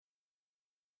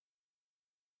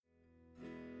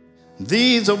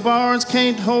These old bars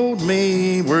can't hold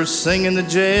me, we're singing the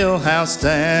jailhouse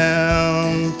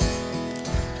down.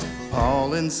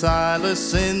 Paul and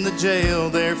Silas in the jail,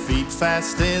 their feet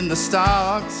fast in the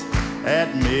stocks.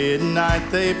 At midnight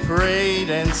they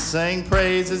prayed and sang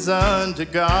praises unto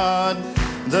God.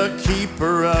 The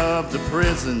keeper of the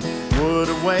prison would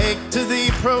awake to the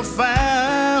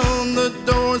profound. The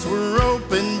doors were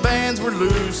open, bands were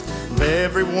loosed of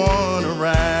everyone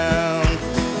around.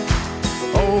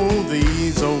 Oh,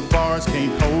 these old bars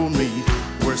can't hold me,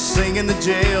 we're singing the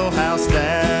jailhouse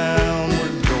down.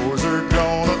 Where doors are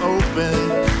gonna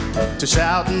open to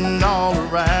shouting all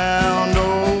around.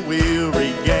 Oh, we'll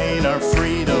regain our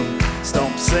freedom,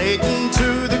 stomp Satan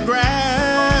to the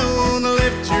ground.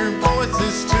 Lift your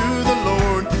voices to the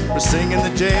Lord, we're singing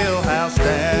the jailhouse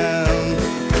down.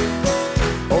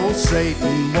 Oh,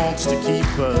 Satan wants to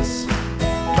keep us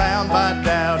bound by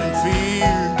doubt and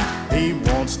fear. He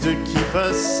wants to keep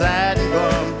us sad and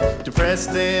glum,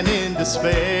 depressed and in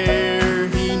despair.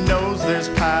 He knows there's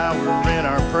power in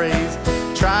our praise,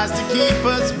 tries to keep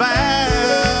us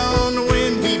bound.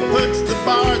 When he puts the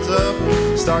bars up,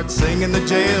 start singing the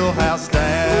jailhouse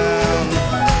down.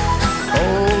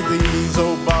 Oh, these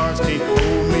old bars can't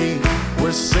hold me,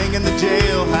 we're singing the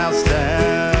jailhouse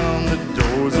down. The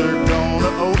doors are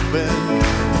gonna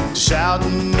open,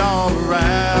 shouting all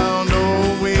around.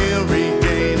 Oh, we'll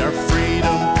regain our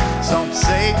freedom, stomp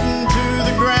Satan to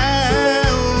the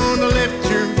ground. Lift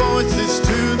your voices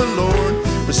to the Lord,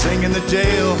 we're singing the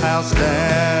jailhouse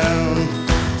down.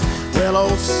 Well,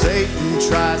 old Satan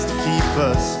tries to keep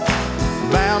us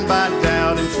bound by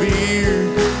doubt and fear.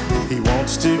 He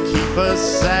wants to keep us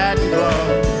sad and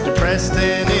glum, depressed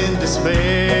and in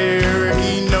despair.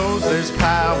 He knows there's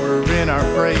power in our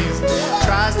praise,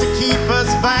 tries to keep us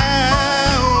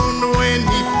bound. When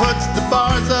he puts the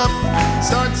bars up,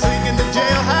 start singing the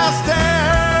jailhouse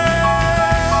down.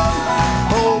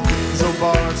 Oh, these old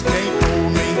bars can't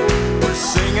hold me, we're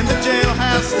singing the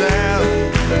jailhouse down.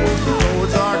 The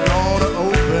doors are gonna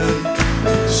open,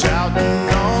 shouting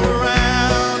all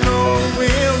around. Oh,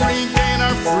 we'll regain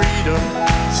our freedom,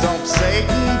 stomp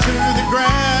Satan to the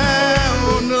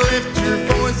ground. Lift your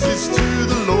voices to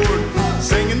the Lord,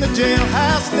 singing the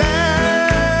jailhouse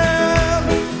down.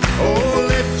 Oh,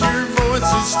 lift your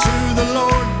voices to the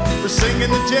Lord, we're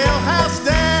singing the jailhouse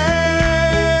down.